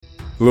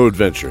Hello,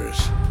 adventurers.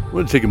 I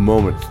want to take a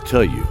moment to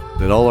tell you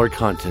that all our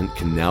content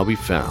can now be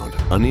found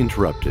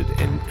uninterrupted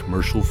and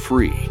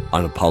commercial-free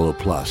on Apollo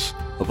Plus.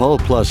 Apollo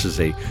Plus is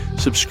a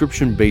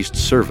subscription-based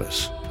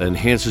service that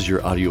enhances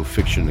your audio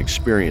fiction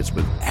experience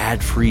with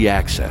ad-free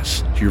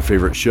access to your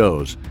favorite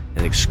shows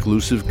and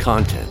exclusive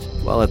content,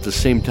 while at the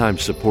same time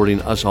supporting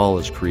us all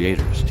as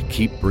creators to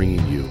keep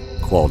bringing you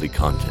quality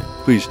content.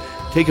 Please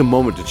take a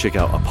moment to check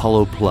out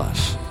Apollo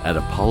Plus at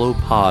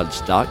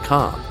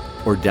apollopods.com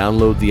or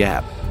download the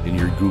app in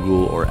your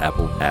Google or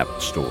Apple app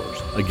stores.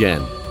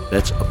 Again,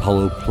 that's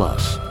Apollo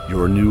Plus,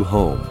 your new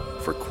home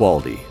for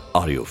quality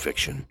audio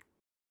fiction.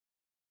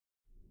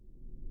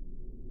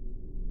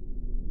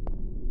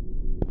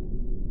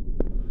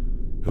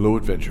 Hello,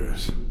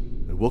 adventurers,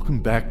 and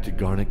welcome back to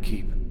Garnet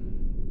Keep.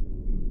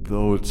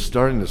 Though it's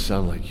starting to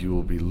sound like you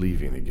will be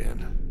leaving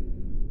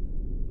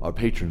again. Our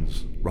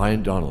patrons,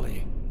 Ryan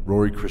Donnelly,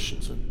 Rory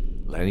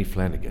Christensen, Lanny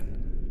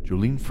Flanagan,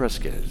 Jolene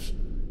Fresquez,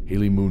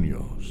 Haley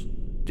Munoz,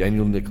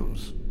 Daniel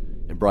Nicholas,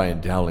 and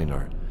Brian Dowling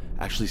are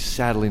actually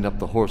saddling up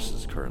the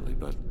horses currently,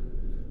 but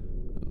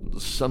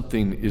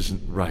something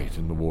isn't right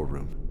in the war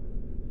room.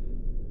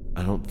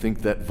 I don't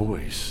think that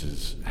voice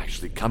is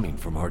actually coming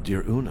from our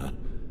dear Una,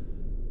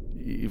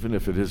 even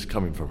if it is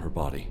coming from her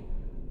body.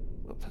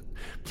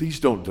 Please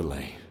don't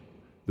delay.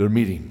 They're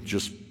meeting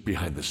just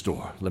behind this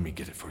door. Let me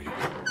get it for you.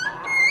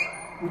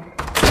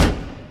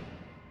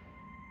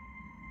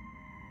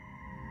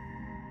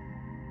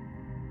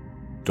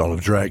 Dawn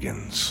of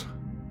Dragons,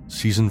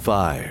 Season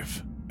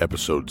 5,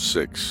 Episode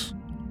 6,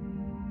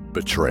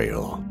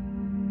 Betrayal.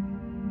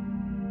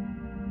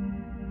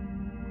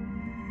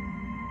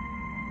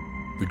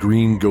 The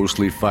green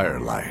ghostly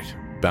firelight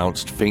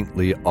bounced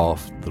faintly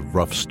off the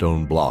rough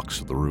stone blocks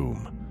of the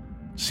room,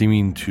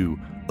 seeming to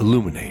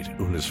illuminate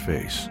Una's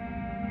face.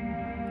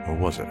 Or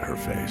was it her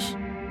face?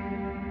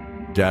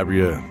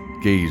 Dabria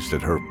gazed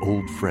at her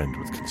old friend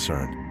with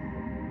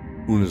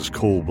concern. Una's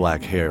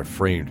coal-black hair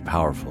framed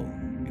powerful,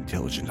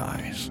 intelligent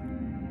eyes.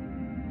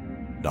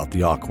 Not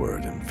the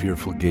awkward and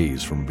fearful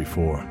gaze from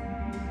before.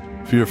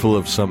 Fearful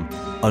of some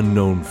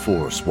unknown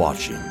force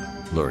watching,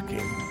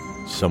 lurking,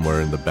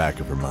 somewhere in the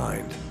back of her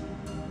mind.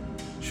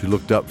 She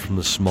looked up from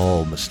the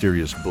small,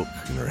 mysterious book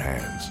in her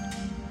hands,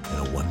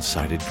 and a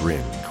one-sided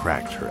grin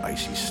cracked her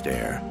icy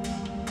stare.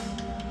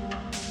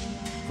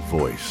 The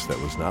voice that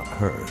was not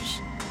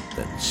hers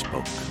then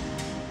spoke.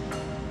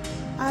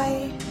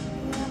 I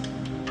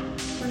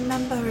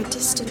remember a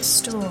distant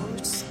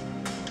storm's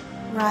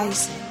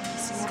rising.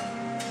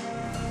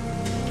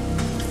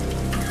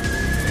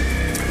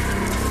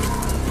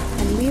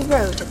 And we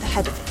rode at the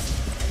head of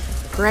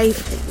it.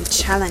 Bravely we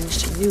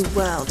challenged a new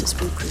world as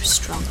we grew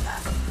stronger,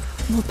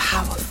 more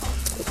powerful.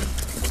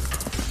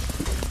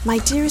 My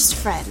dearest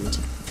friend,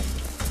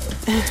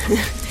 a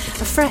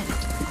friend,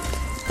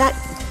 that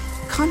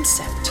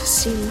concept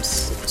seems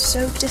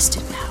so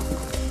distant now.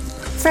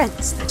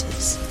 Friends, that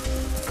is.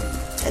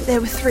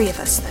 There were 3 of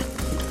us then,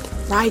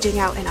 riding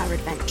out in our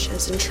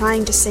adventures and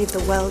trying to save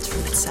the world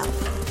from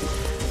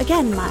itself.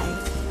 Again, my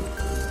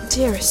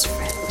dearest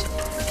friend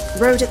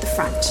rode at the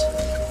front,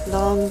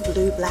 long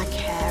blue-black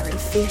hair and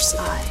fierce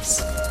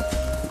eyes.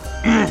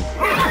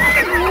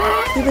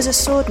 He was a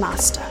sword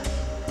master,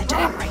 and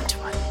a great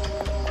one.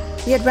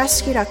 We had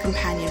rescued our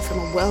companion from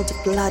a world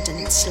of blood and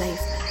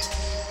enslavement.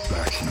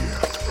 Back here.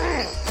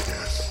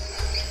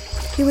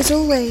 Yes. He was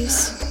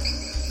always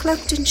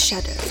cloaked in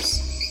shadows.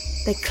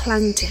 They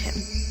clung to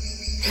him.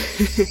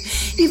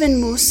 Even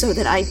more so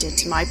than I did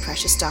to my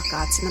precious dark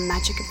arts and the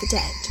magic of the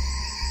dead.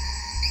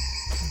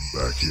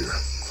 Back here.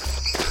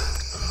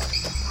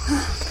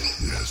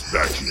 Yes,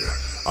 back here.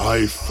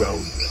 I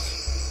found it.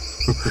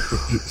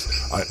 Yes,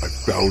 I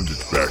found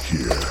it back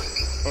here.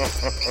 I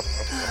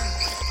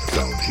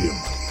found him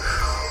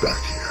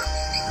back here.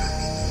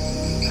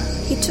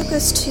 He took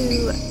us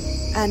to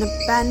an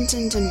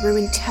abandoned and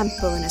ruined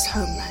temple in his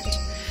homeland,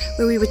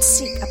 where we would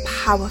seek a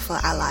powerful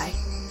ally.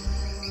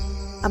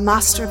 A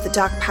master of the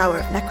dark power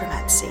of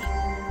necromancy.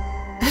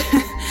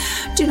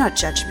 Do not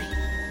judge me.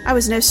 I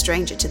was no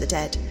stranger to the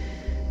dead.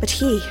 But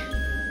he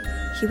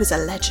was a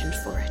legend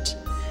for it.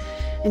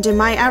 And in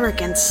my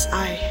arrogance,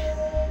 I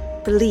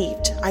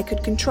believed I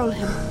could control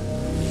him.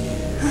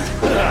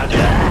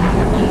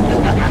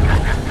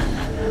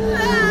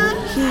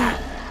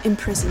 He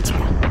imprisoned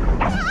me.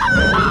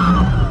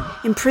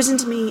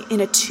 Imprisoned me in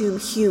a tomb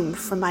hewn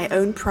from my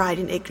own pride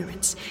and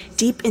ignorance,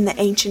 deep in the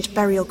ancient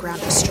burial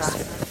ground of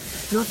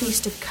Strath,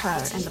 northeast of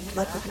Kerr and the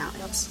Bloodwood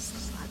Mountains,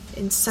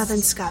 in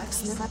southern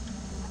Scots.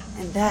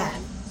 And there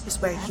is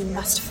where you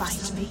must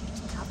find me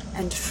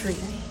and free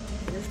me.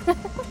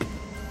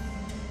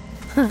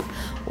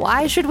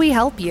 Why should we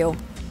help you?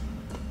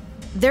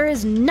 There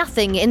is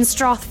nothing in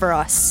Strath for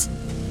us.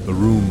 The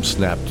room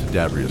snapped to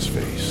Dabria's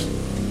face.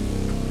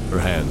 Her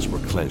hands were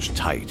clenched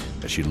tight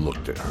as she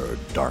looked at her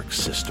dark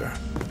sister.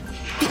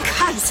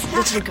 Because,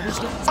 little girl,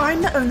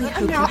 I'm the only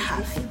hope you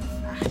have.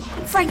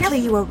 Frankly,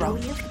 you are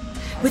wrong.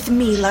 With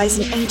me lies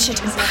an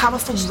ancient and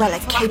powerful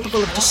relic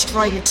capable of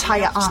destroying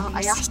entire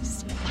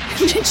armies.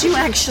 Did you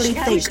actually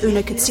think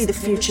Una could see the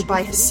future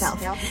by herself,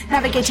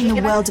 navigating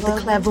the world of the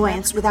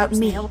clairvoyance without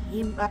me?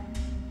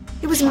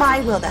 It was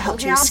my will that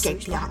helped you escape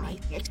the army.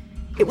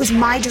 It was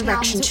my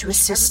direction to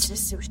assist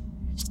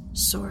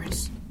Soren.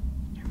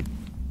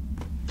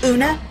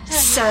 Una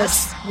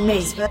serves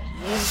me.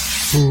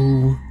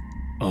 Who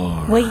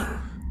are... Wait.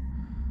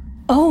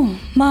 Oh,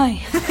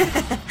 my.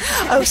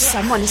 Oh,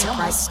 someone is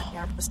bright.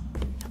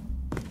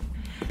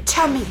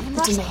 Tell me,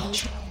 little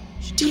mage,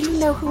 do you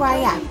know who I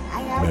am?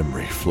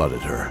 Memory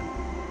flooded her.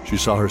 She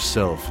saw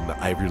herself in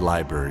the Ivory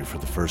Library for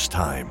the first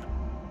time,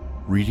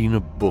 reading a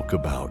book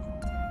about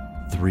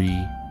 3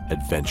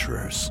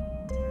 adventurers.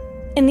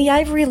 In the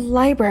Ivory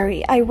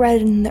Library I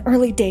read in the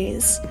early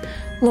days,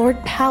 Lord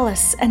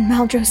Pallas and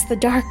Maldros the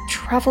Dark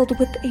traveled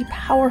with a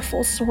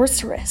powerful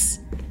sorceress.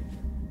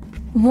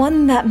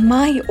 One that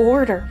my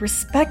order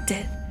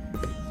respected,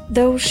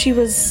 though she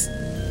was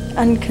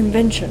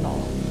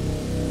unconventional.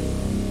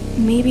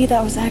 Maybe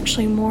that was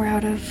actually more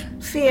out of...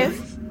 Fear?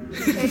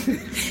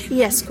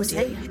 Yes,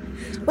 Cordelia.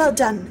 Well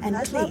done, and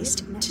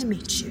pleased to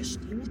meet you.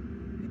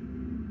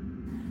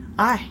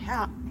 I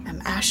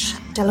am Ash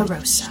de la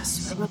Rosa.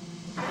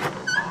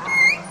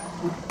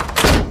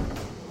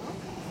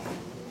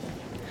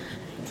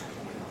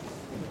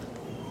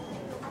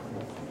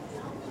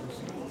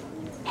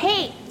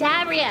 Hey,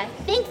 Dabria,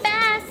 think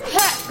fast!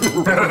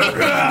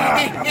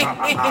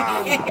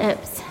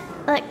 Oops,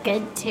 look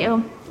good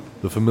too.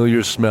 The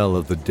familiar smell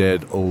of the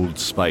dead old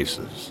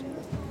spices,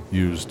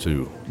 used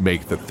to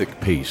make the thick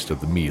paste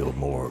of the meal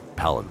more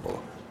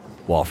palatable,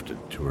 wafted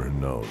to her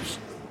nose.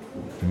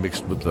 It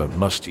mixed with the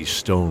musty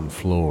stone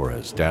floor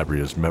as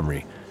Dabria's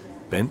memory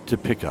bent to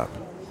pick up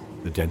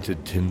the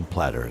dented tin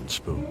platter and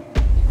spoon.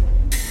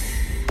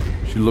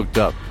 She looked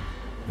up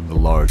in the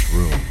large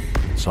room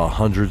and saw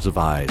hundreds of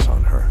eyes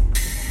on her.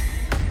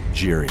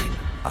 Jeering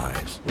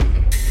eyes.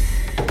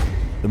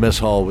 The mess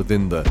hall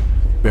within the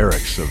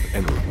barracks of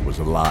Enrook was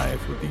alive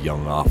with the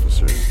young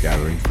officers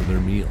gathering for their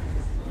meal.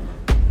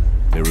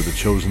 They were the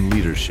chosen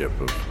leadership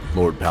of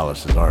Lord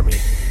Pallas's army,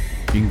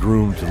 being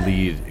groomed to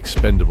lead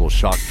expendable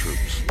shock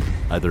troops,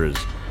 either as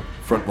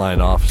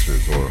frontline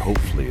officers or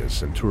hopefully as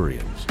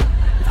centurions,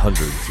 with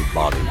hundreds of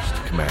bodies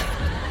to command.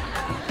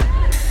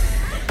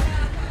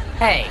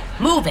 Hey,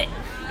 move it!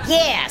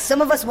 Yeah, some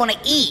of us want to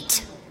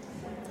eat!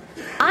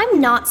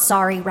 I'm not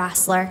sorry,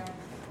 Rassler.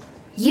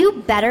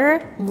 You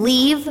better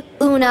leave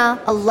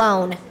Una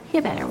alone.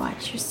 You better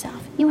watch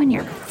yourself. You and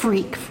your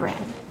freak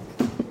friend.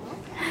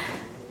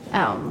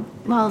 Oh,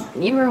 well,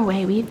 you were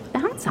away. We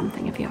found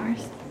something of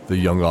yours. The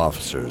young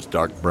officer's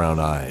dark brown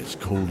eyes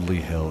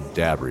coldly held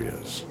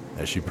Dabria's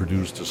as she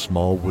produced a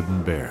small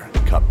wooden bear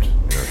cupped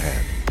in her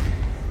hand.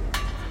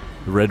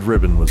 The red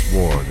ribbon was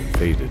worn and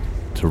faded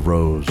to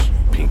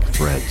rose-pink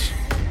threads.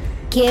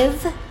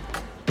 Give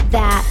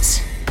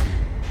that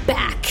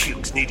back.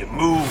 Things need to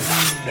move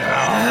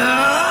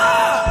now.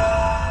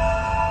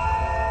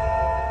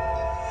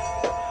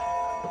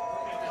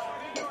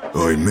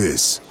 Oi,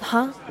 miss.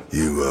 Huh?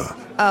 You,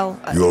 Oh,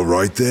 you all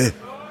right there?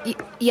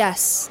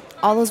 yes.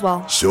 All is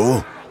well.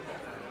 Sure?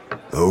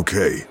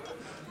 Okay.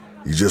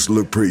 You just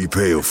look pretty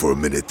pale for a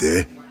minute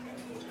there.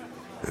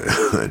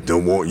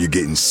 Don't want you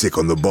getting sick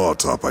on the bar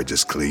top I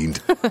just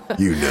cleaned.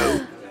 You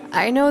know.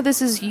 I know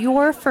this is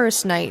your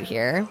first night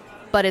here,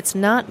 but it's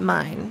not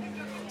mine.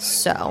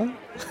 So,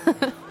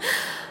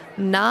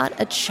 not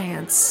a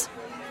chance.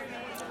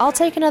 I'll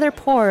take another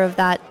pour of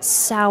that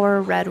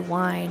sour red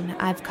wine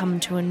I've come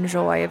to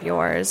enjoy of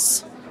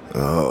yours.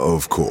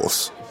 Of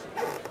course.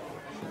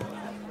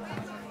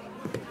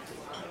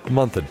 A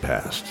month had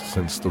passed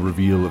since the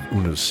reveal of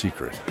Una's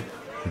secret.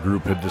 The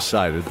group had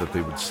decided that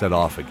they would set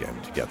off again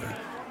together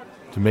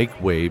to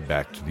make way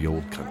back to the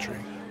old country,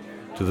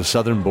 to the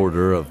southern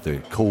border of the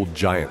cold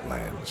giant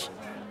lands.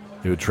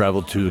 They would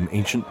travel to an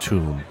ancient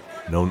tomb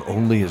known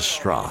only as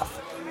Strath,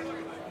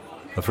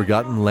 a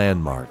forgotten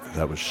landmark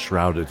that was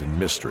shrouded in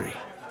mystery,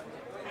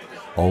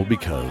 all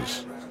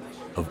because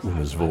of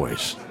Una's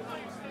voice.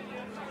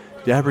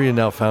 Dabria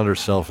now found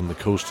herself in the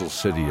coastal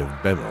city of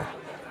Benel,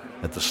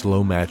 at the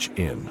Slow Match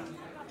Inn,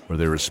 where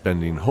they were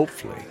spending,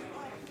 hopefully,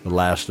 the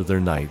last of their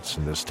nights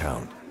in this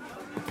town.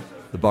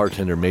 The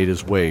bartender made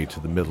his way to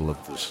the middle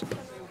of this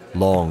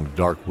long,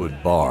 dark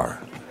wood bar,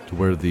 to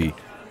where the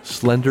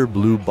slender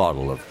blue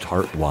bottle of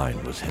tart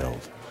wine was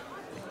held.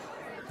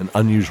 An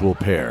unusual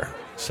pair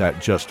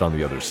sat just on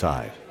the other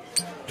side,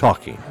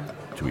 talking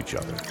to each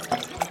other.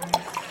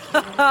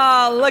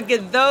 Oh, look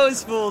at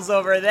those fools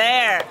over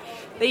there.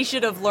 They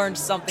should have learned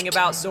something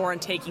about Soren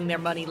taking their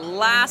money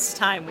last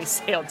time we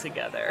sailed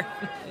together.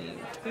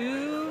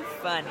 Too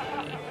funny.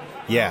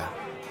 Yeah.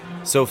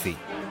 Sophie,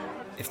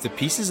 if the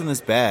pieces in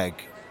this bag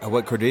are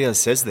what Cordelia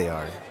says they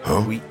are,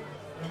 Huh?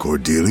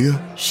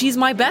 Cordelia? She's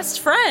my best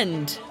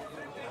friend.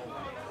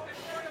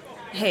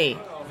 Hey,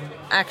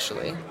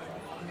 actually,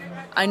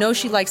 I know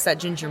she likes that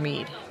ginger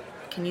mead.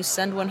 Can you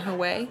send one her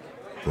way?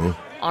 Huh?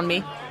 On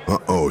me?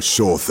 Oh,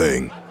 sure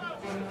thing.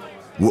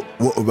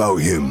 What about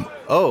him?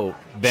 Oh,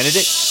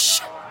 Benedict?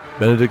 Shh.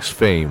 Benedict's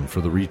fame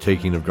for the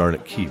retaking of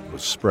Garnet Keep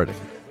was spreading.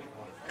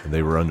 and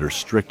they were under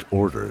strict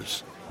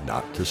orders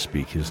not to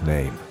speak his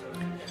name.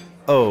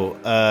 Oh,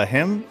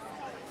 him?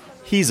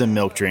 He's a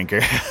milk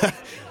drinker.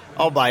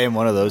 I'll buy him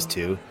one of those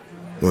too.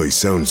 Oh, he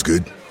sounds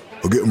good.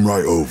 I'll get him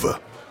right over.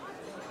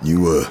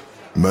 You,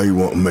 may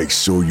want to make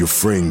sure your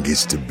friend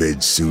gets to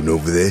bed soon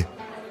over there.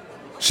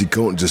 She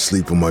can't just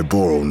sleep on my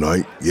bar all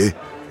night, yeah?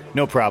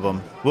 No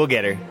problem. We'll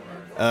get her.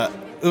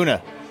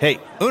 Una. Hey,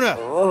 Una!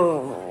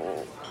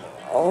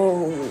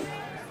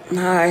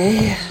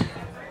 I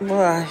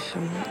was.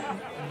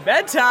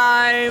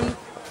 Bedtime!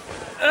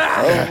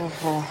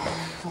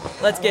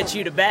 Let's get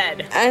you to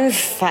bed. I'm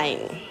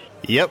fine.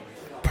 Yep,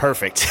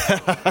 perfect.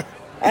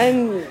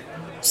 I'm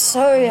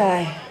sorry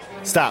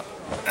Stop.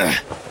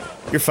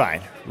 You're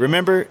fine.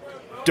 Remember,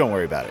 don't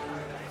worry about it.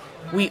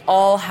 We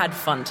all had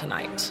fun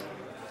tonight.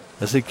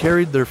 As they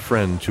carried their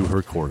friend to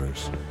her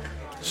quarters,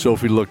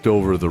 Sophie looked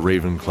over the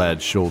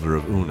raven-clad shoulder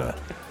of Una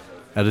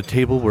at a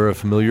table where a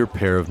familiar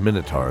pair of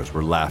minotaurs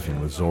were laughing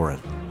with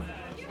Zoran.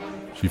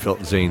 She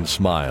felt Zane's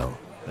smile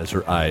as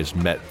her eyes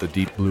met the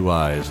deep blue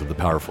eyes of the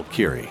powerful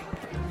Kiri,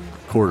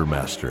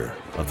 quartermaster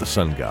of the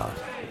Sun God.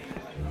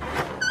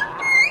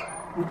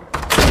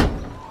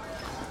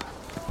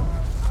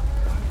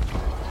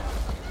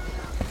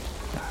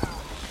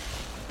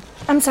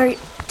 I'm sorry,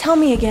 tell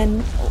me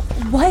again.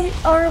 What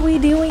are we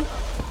doing?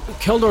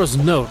 Keldor's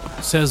note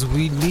says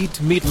we need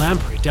to meet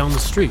Lamprey down the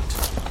street.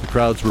 The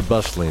crowds were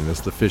bustling as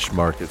the fish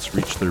markets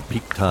reached their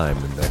peak time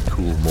in that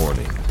cool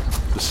morning.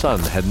 The sun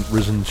hadn't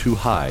risen too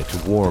high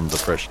to warm the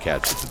fresh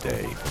catch of the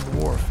day from the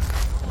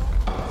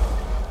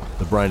wharf.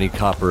 The briny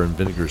copper and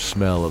vinegar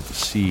smell of the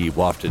sea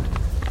wafted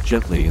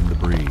gently in the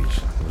breeze.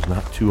 It was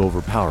not too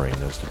overpowering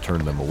as to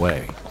turn them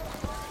away.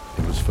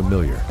 It was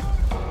familiar.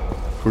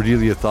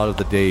 Cordelia thought of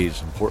the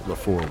days in Port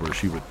Lafort where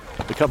she would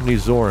accompany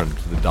Zoran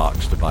to the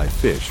docks to buy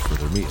fish for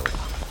their meals.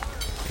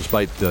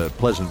 Despite the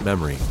pleasant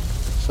memory,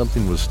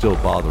 something was still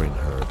bothering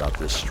her about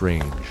this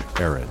strange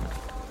errand.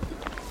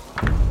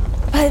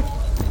 But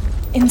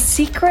in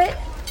secret?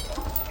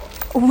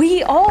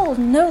 We all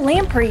know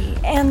Lamprey,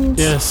 and...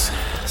 Yes,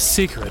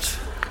 secret.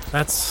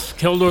 That's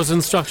Keldor's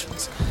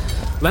instructions.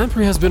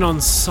 Lamprey has been on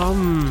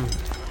some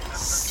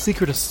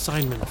secret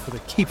assignment for the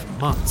keep for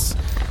months.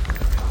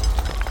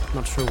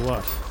 Not sure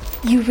what.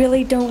 You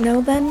really don't know,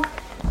 then?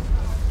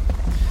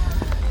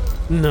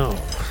 No.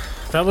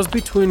 That was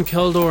between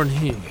Keldor and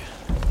he.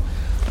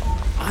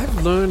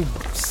 I've learned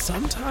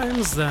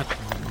sometimes that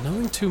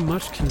knowing too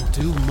much can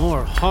do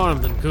more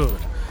harm than good.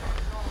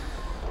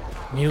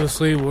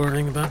 Needlessly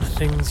worrying about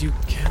things you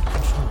can't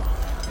control.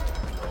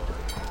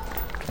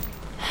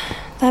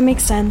 That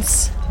makes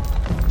sense.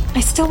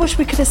 I still wish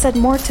we could have said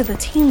more to the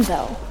team,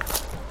 though.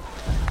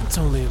 It's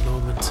only a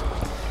moment.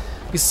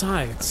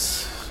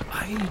 Besides,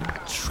 I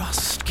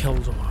trust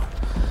Keldor.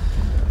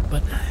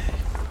 But I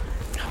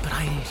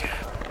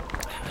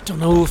don't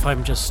know if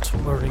I'm just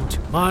worrying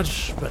too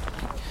much, but...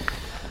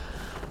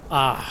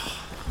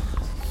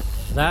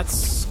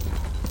 that's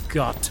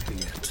got to be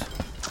it.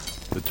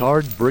 The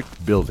tarred brick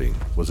building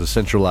was a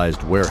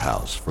centralized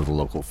warehouse for the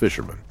local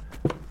fishermen.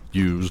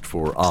 Used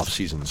for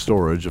off-season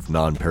storage of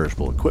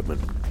non-perishable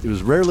equipment, it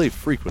was rarely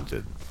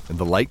frequented, and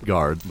the light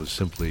guard was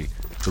simply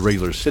the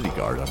regular city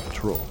guard on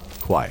patrol,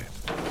 quiet.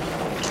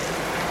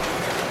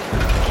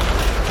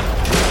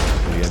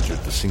 They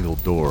entered the single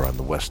door on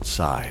the west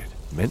side,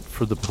 meant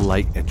for the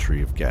polite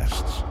entry of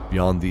guests.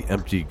 Beyond the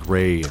empty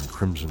gray and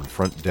crimson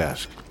front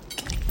desk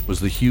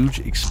was the huge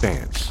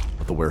expanse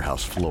of the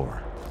warehouse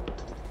floor.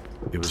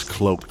 It was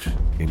cloaked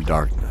in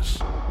darkness.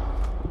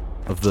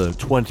 Of the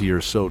 20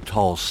 or so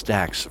tall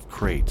stacks of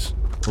crates,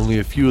 only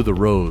a few of the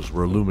rows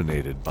were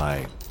illuminated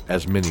by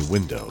as many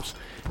windows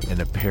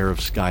and a pair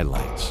of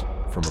skylights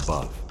from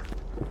above.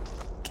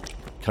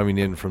 Coming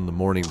in from the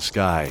morning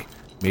sky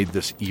made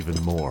this even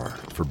more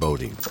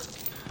foreboding.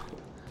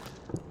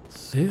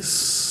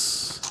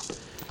 This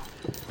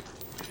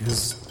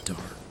is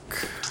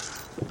dark.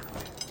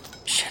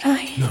 Should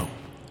I? No,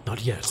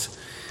 not yet.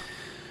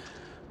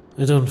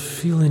 I don't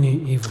feel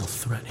any evil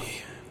threat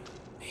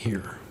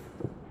here,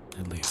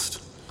 at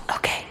least.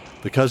 Okay.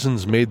 The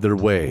cousins made their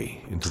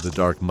way into the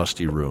dark,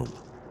 musty room.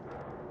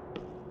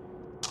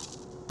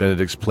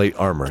 Benedict's plate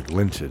armor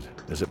glinted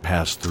as it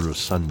passed through a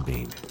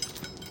sunbeam,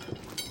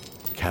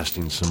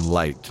 casting some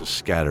light to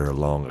scatter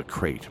along a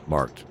crate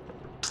marked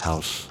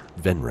House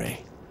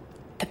Venray.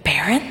 The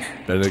Baron?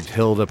 Benedict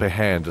held up a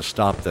hand to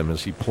stop them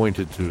as he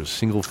pointed to a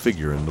single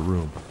figure in the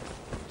room,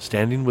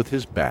 standing with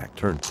his back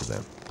turned to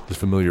them. His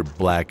familiar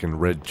black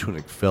and red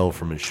tunic fell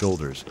from his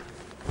shoulders,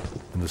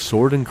 and the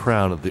sword and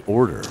crown of the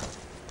Order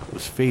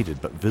was faded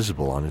but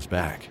visible on his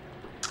back.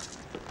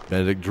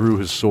 Benedict drew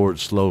his sword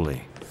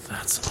slowly.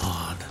 That's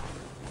odd.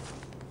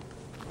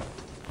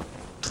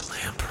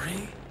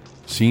 Lamprey?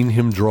 Seeing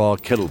him draw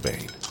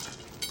Kettlebane,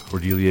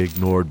 Cordelia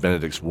ignored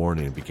Benedict's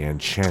warning and began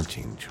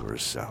chanting to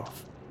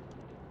herself,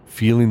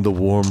 feeling the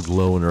warm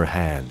glow in her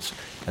hands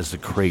as the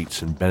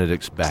crates in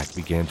Benedict's back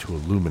began to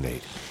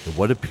illuminate in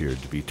what appeared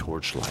to be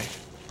torchlight.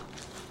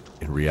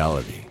 In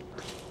reality,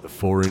 the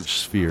 4-inch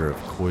sphere of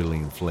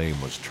coiling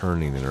flame was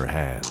turning in her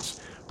hands,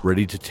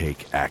 ready to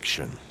take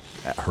action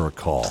at her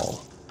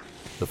call.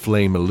 The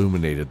flame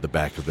illuminated the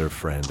back of their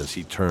friend as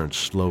he turned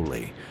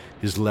slowly,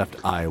 his left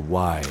eye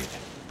wide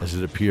as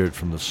it appeared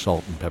from the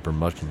salt and pepper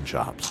mutton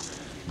chops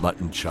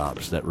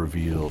that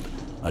revealed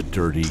a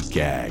dirty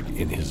gag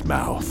in his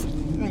mouth.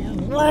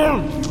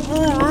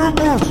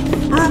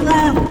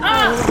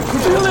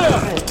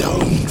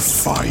 Don't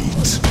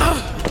fight.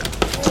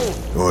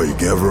 Oi,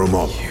 gather 'em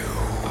up.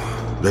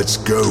 Let's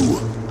go.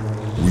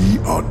 We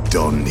are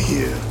done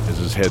here. As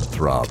his head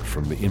throbbed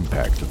from the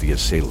impact of the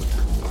assailant,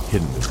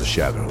 hidden in the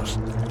shadows,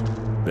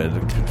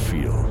 Benedict could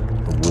feel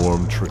a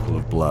warm trickle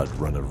of blood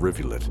run a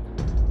rivulet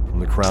from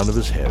the crown of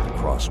his head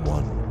across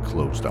one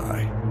closed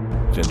eye.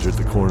 It entered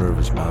the corner of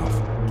his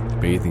mouth,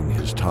 bathing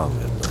his tongue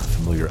in the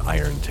familiar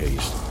iron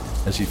taste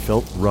as he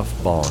felt rough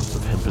bonds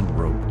of hempen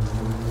rope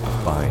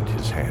bind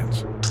his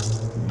hands.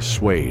 He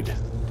swayed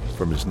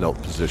from his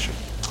knelt position.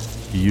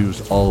 He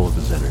used all of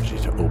his energy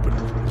to open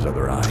his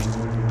other eye.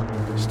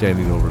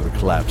 Standing over the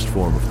collapsed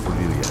form of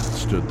Cordelia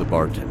stood the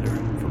bartender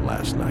from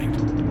last night.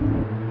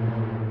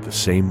 The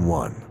same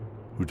one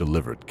who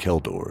delivered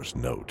Keldor's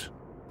note.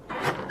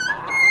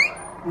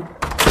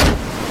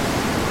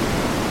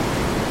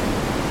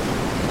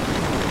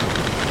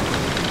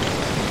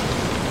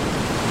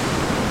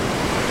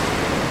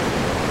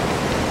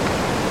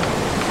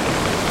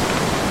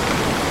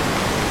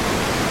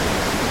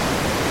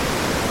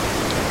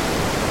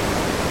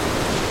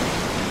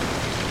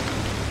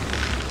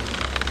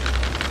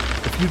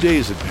 A few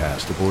days had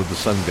passed aboard the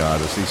Sun God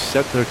as they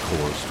set their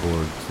course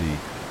towards the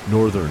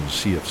northern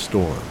Sea of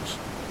Storms.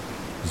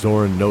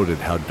 Zoran noted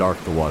how dark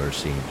the water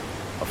seemed,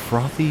 a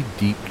frothy,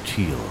 deep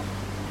teal,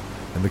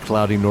 and the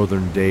cloudy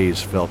northern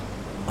days felt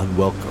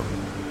unwelcome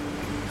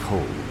and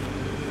cold.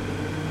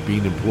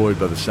 Being employed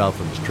by the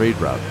Southland's trade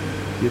route,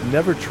 he had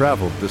never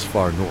traveled this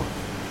far north.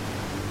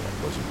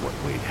 That wasn't what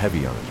weighed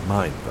heavy on his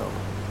mind, though.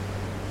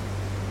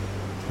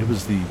 It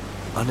was the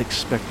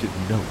unexpected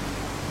note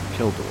from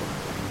Keldor,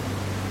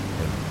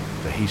 and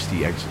the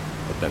hasty exit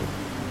of Benedict.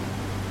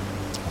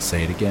 I'll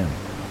say it again.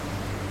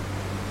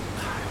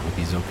 I hope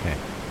he's okay.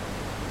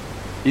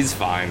 He's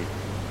fine.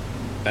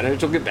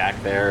 Benedict will get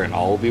back there and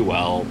all will be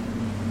well.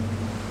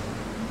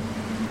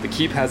 The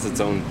keep has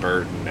its own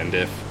burden, and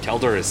if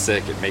Keldor is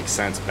sick, it makes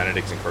sense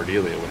Benedict and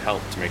Cordelia would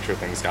help to make sure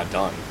things got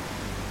done.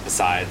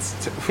 Besides,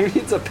 who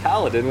needs a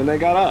paladin when they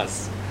got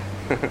us?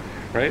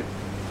 Right?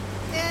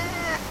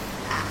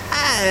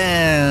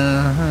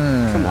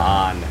 Come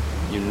on.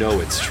 You know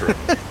it's true.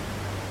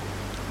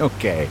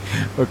 Okay.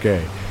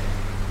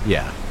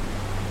 Yeah,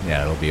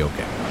 it'll be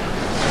okay.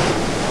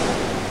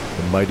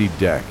 The mighty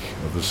deck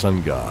of the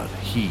Sun God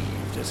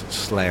heaved as it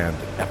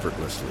slammed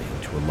effortlessly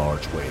into a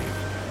large wave.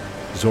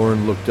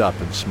 Zoran looked up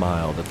and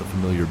smiled at the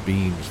familiar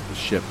beams of the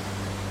ship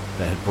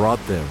that had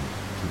brought them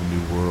to the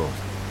new world.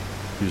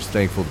 He was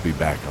thankful to be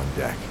back on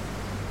deck.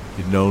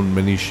 He'd known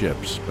many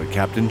ships, but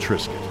Captain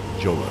Trisket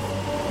and Joliffe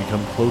had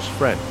become close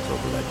friends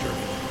over that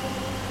journey.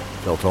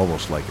 Felt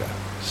almost like a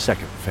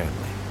second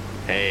family.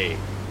 Hey,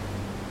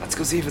 let's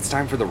go see if it's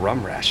time for the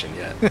rum ration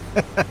yet.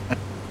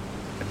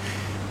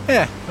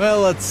 Yeah,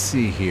 well, let's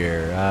see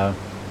here.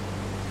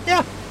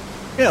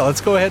 Yeah,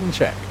 let's go ahead and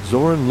check.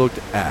 Zoran looked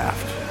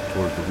aft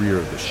toward the rear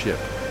of the ship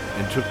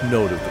and took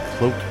note of the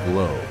cloaked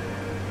glow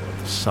of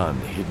the sun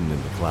hidden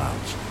in the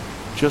clouds,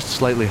 just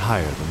slightly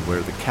higher than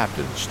where the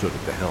captain stood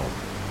at the helm.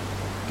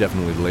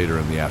 Definitely later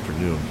in the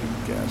afternoon, he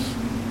would guess.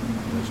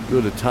 As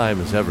good a time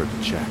as ever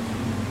to check.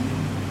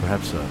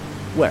 Perhaps a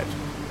wet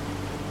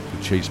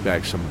to chase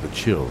back some of the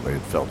chill they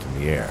had felt in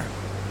the air.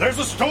 There's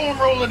a storm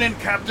rolling in,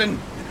 Captain.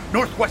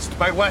 Northwest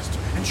by west,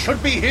 and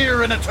should be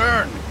here in a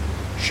turn.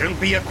 She'll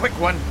be a quick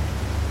one.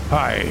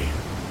 Aye.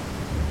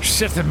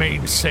 Set the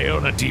mainsail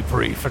on a deep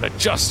reef and a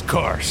just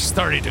course,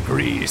 30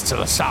 degrees to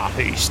the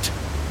southeast.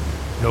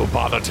 No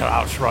bother to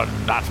outrun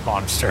that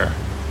monster.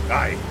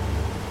 Aye.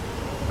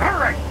 All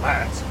right,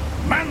 lads.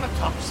 Man the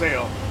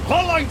topsail.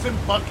 Claw lines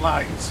and bunt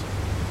lines.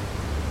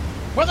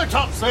 Weather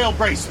topsail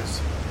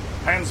braces.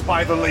 Hands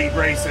by the lee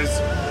braces.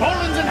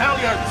 Bowlines and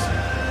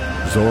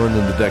halyards. Zoran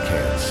and the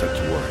deckhands set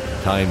to work,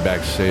 tying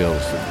back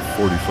sails to the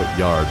 40-foot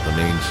yard of the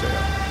mainsail.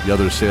 The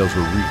other sails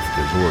were reefed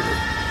as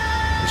ordered.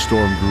 The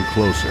storm grew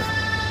closer.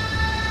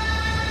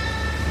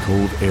 The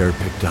cold air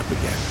picked up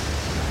again,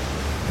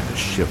 and a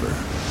shiver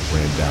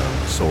ran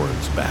down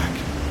Zoran's back.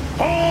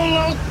 Haul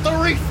out the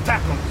reef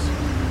tackles.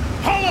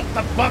 Haul up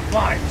the bunt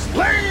lines.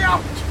 Lay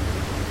out.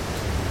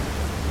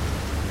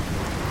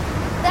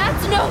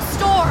 That's no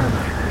storm!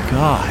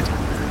 God.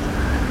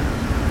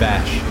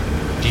 Vash,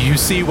 do you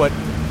see what...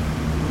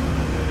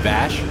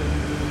 Vash?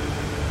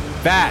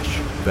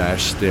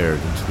 Vash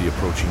stared into the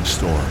approaching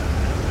storm.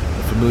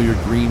 The familiar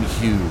green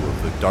hue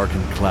of the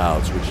darkened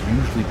clouds which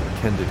usually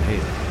portended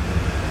hail.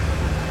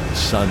 The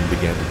sun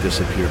began to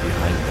disappear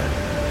behind them.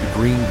 The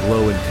green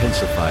glow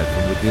intensified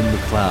from within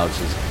the clouds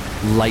as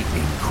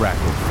lightning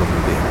crackled from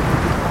within.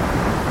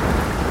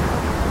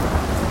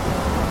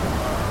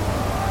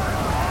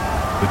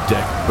 The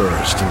deck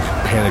burst into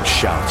panicked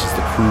shouts as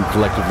the crew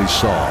collectively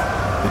saw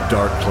the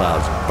dark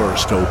clouds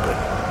burst open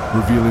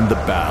revealing the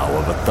bow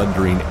of a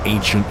thundering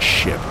ancient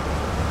ship,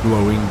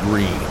 glowing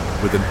green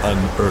with an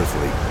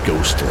unearthly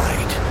ghost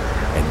light,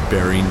 and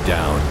bearing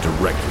down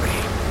directly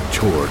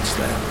towards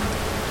them.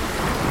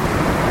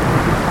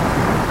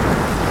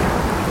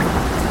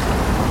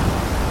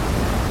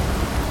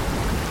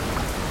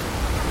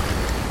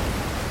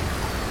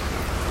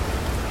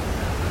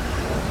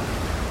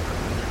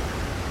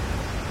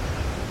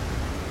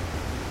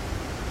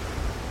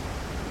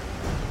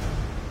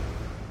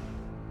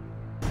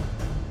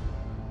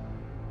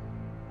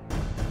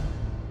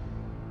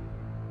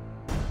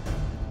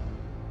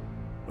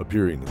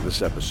 Appearing in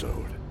this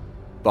episode,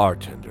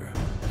 Bartender,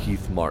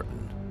 Keith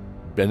Martin,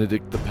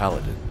 Benedict the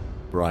Paladin,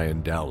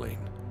 Brian Dowling,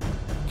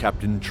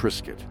 Captain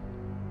Trisket,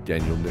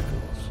 Daniel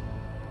Nichols,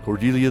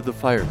 Cordelia the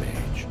Fire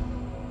Mage,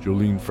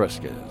 Jolene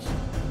Fresquez,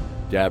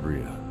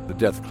 Dabria the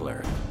Death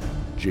Cleric,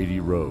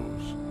 J.D.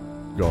 Rose,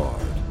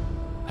 Guard,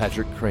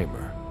 Patrick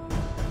Kramer,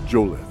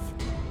 Jolith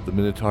the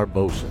Minotaur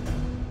Bosun,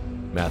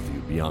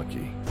 Matthew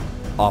Bianchi,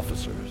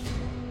 Officers,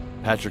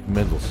 Patrick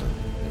Mendelson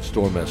and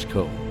Storm S.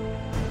 Cohn,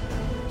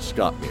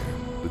 Scottmere,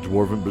 the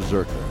Dwarven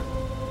Berserker,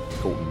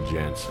 Colton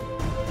Jansen,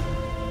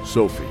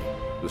 Sophie,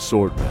 the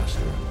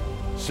Swordmaster,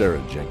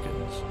 Sarah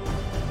Jenkins,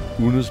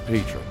 Una's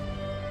Patron,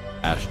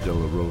 Ash De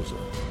La Rosa,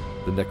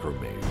 the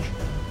Necromage,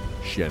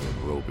 Shannon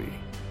Roby,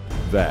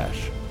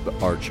 Vash, the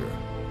Archer,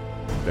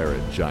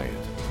 Barrett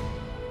Giant,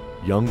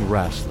 Young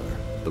Wrestler,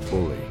 the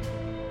Bully,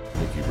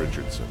 Nikki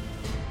Richardson,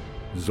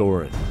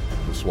 Zoran,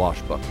 the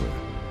Swashbuckler,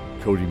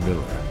 Cody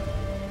Miller,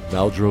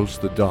 Maldros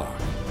the Dark,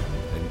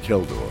 and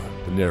Keldor,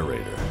 the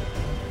narrator,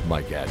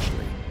 Mike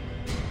Ashley.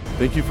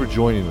 Thank you for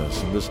joining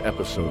us in this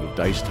episode of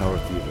Dice Tower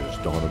Theater's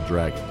Dawn of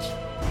Dragons.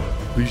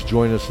 Please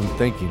join us in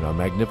thanking our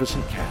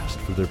magnificent cast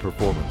for their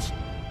performance,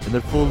 and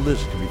their full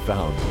list can be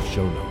found in the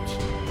show notes.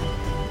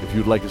 If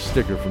you'd like a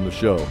sticker from the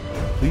show,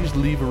 please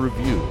leave a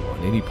review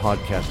on any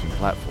podcasting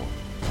platform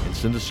and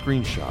send a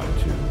screenshot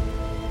to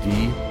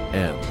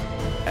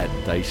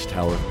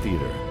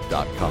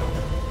dm@dicetowertheater.com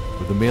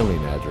with a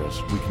mailing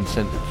address we can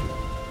send it to.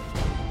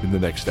 In the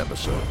next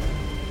episode,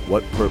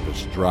 what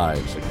purpose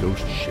drives a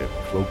ghost ship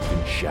cloaked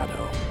in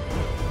shadow?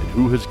 And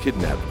who has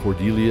kidnapped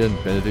Cordelia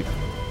and Benedict,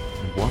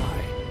 and why?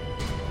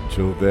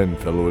 Until then,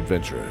 fellow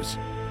adventurers,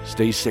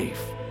 stay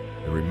safe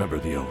and remember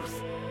the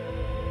oath.